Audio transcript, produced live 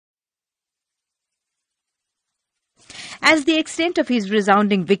As the extent of his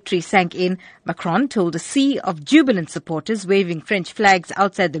resounding victory sank in, Macron told a sea of jubilant supporters waving French flags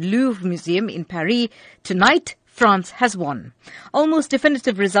outside the Louvre Museum in Paris, "Tonight, France has won." Almost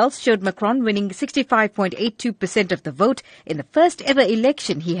definitive results showed Macron winning 65.82% of the vote in the first ever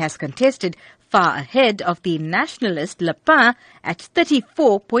election he has contested, far ahead of the nationalist Le Pen at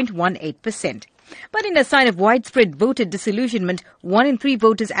 34.18%. But in a sign of widespread voter disillusionment, 1 in 3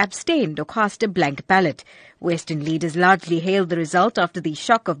 voters abstained or cast a blank ballot. Western leaders largely hailed the result after the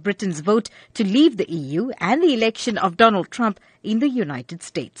shock of Britain's vote to leave the EU and the election of Donald Trump in the United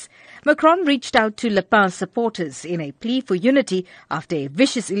States. Macron reached out to Le Pen's supporters in a plea for unity after a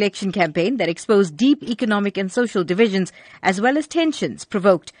vicious election campaign that exposed deep economic and social divisions as well as tensions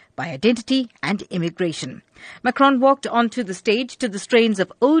provoked by identity and immigration. Macron walked onto the stage to the strains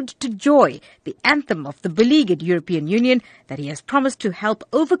of Ode to Joy, the anthem of the beleaguered European Union that he has promised to help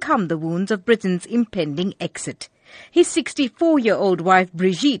overcome the wounds of Britain's impending exit. His 64-year-old wife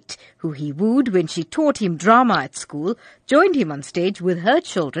Brigitte, who he wooed when she taught him drama at school, joined him on stage with her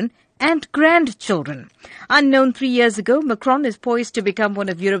children and grandchildren. Unknown 3 years ago, Macron is poised to become one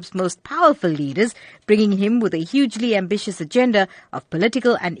of Europe's most powerful leaders, bringing him with a hugely ambitious agenda of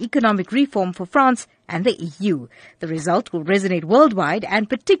political and economic reform for France and the EU. The result will resonate worldwide and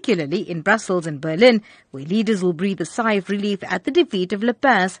particularly in Brussels and Berlin, where leaders will breathe a sigh of relief at the defeat of Le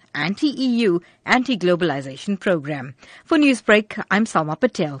Pen's anti-EU, anti-globalization program. For Newsbreak, I'm Salma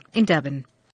Patel in Durban.